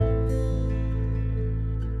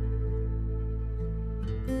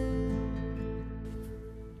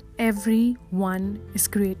everyone is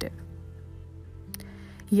creative.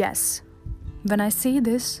 Yes, when I say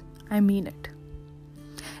this, I mean it.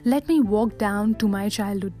 Let me walk down to my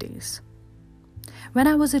childhood days. When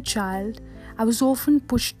I was a child, I was often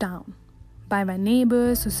pushed down by my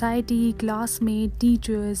neighbors, society, classmates,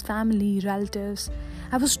 teachers, family, relatives.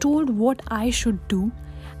 I was told what I should do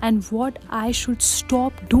and what I should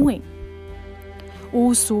stop doing.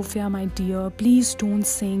 Oh, Sophia, my dear, please don't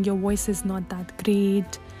sing. Your voice is not that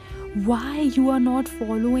great. Why you are not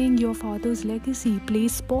following your father's legacy? Play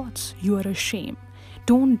sports. You are a shame.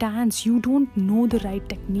 Don't dance. You don't know the right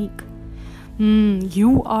technique.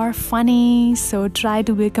 You are funny, so try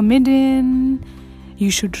to be a comedian.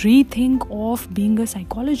 You should rethink of being a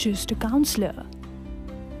psychologist, a counselor.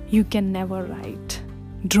 You can never write.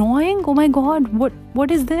 Drawing? Oh my God,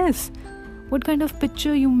 what is this? What kind of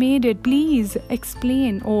picture you made it? Please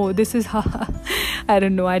explain. Oh, this is I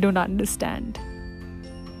don't know, I don't understand.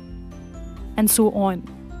 And so on.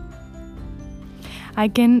 I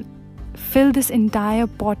can fill this entire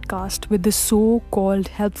podcast with the so-called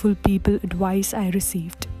helpful people advice I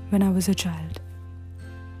received when I was a child.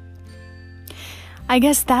 I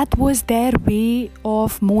guess that was their way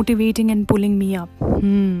of motivating and pulling me up.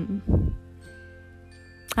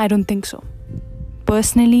 I don't think so.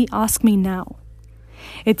 Personally, ask me now.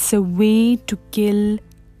 It's a way to kill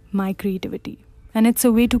my creativity. And it's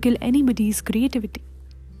a way to kill anybody's creativity.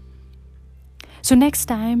 So next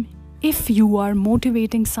time, if you are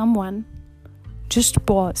motivating someone, just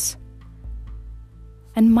pause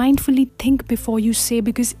and mindfully think before you say,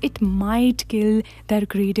 because it might kill their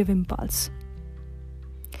creative impulse.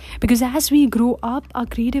 Because as we grow up, our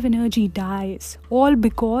creative energy dies, all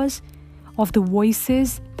because of the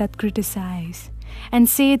voices that criticize and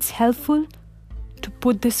say it's helpful to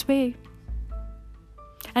put this way.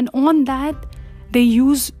 And on that, they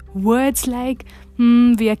use words like,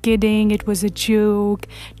 we are kidding, it was a joke.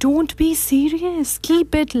 Don't be serious,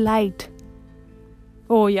 keep it light.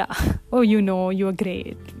 Oh yeah, oh you're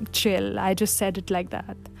great, chill, I just said it like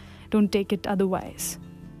that. Don't take it otherwise.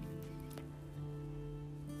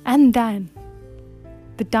 And then,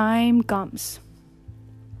 the time comes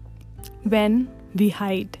when we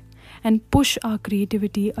hide and push our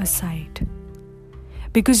creativity aside.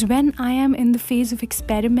 Because when I am in the phase of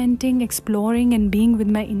experimenting, exploring and being with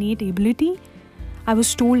my innate ability, I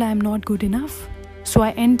was told I am not good enough. So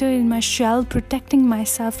I enter in my shell, protecting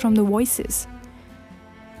myself from the voices.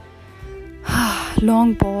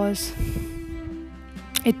 Long pause.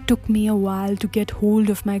 It took me a while to get hold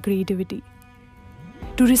of my creativity,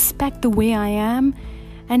 to respect the way I am,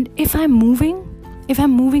 and if I'm moving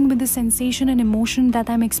with the sensation and emotion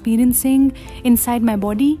that I'm experiencing inside my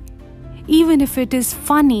body, even if it is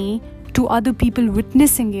funny to other people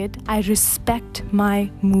witnessing it, I respect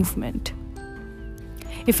my movement.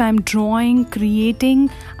 If I'm drawing,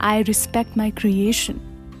 creating, I respect my creation.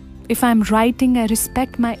 If I'm writing, I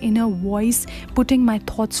respect my inner voice, putting my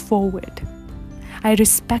thoughts forward. I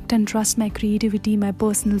respect and trust my creativity, my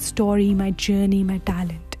personal story, my journey, my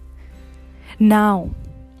talent. Now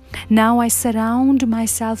I surround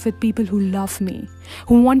myself with people who love me,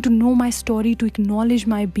 who want to know my story, to acknowledge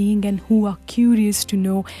my being, and who are curious to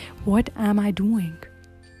know, what am I doing?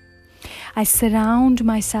 I surround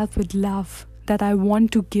myself with love that I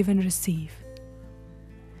want to give and receive.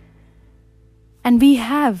 And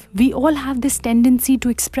we all have this tendency to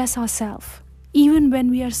express ourselves. Even when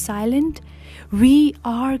we are silent, we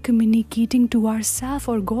are communicating to ourselves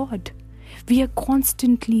or God. We are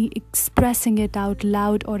constantly expressing it out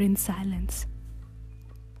loud or in silence.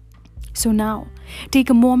 So now, take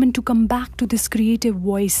a moment to come back to this creative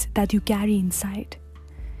voice that you carry inside.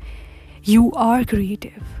 You are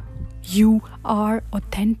creative. You are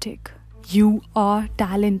authentic. You are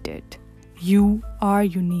talented. You are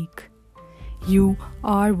unique. You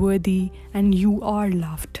are worthy and you are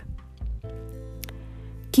loved.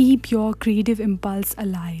 Keep your creative impulse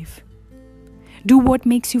alive. Do what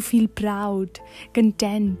makes you feel proud,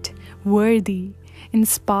 content, worthy,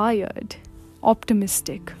 inspired,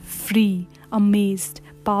 optimistic, free, amazed,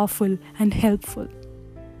 powerful, and helpful.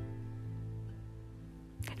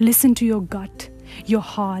 Listen to your gut, your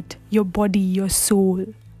heart, your body, your soul.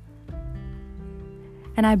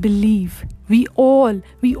 And I believe we all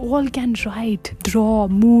can write, draw,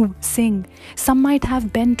 move, sing. Some might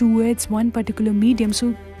have bent towards one particular medium,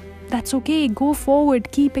 so that's okay. Go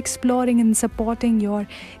forward, keep exploring and supporting your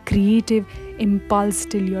creative impulse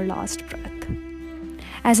till your last breath.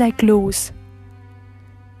 As I close,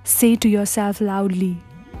 say to yourself loudly,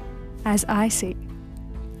 as I say,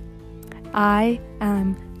 I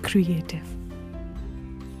am creative.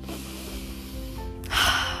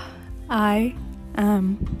 I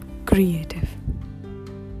am creative.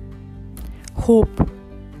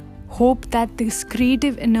 Hope that this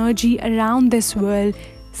creative energy around this world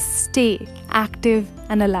stay active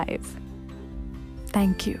and alive.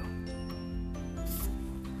 Thank you.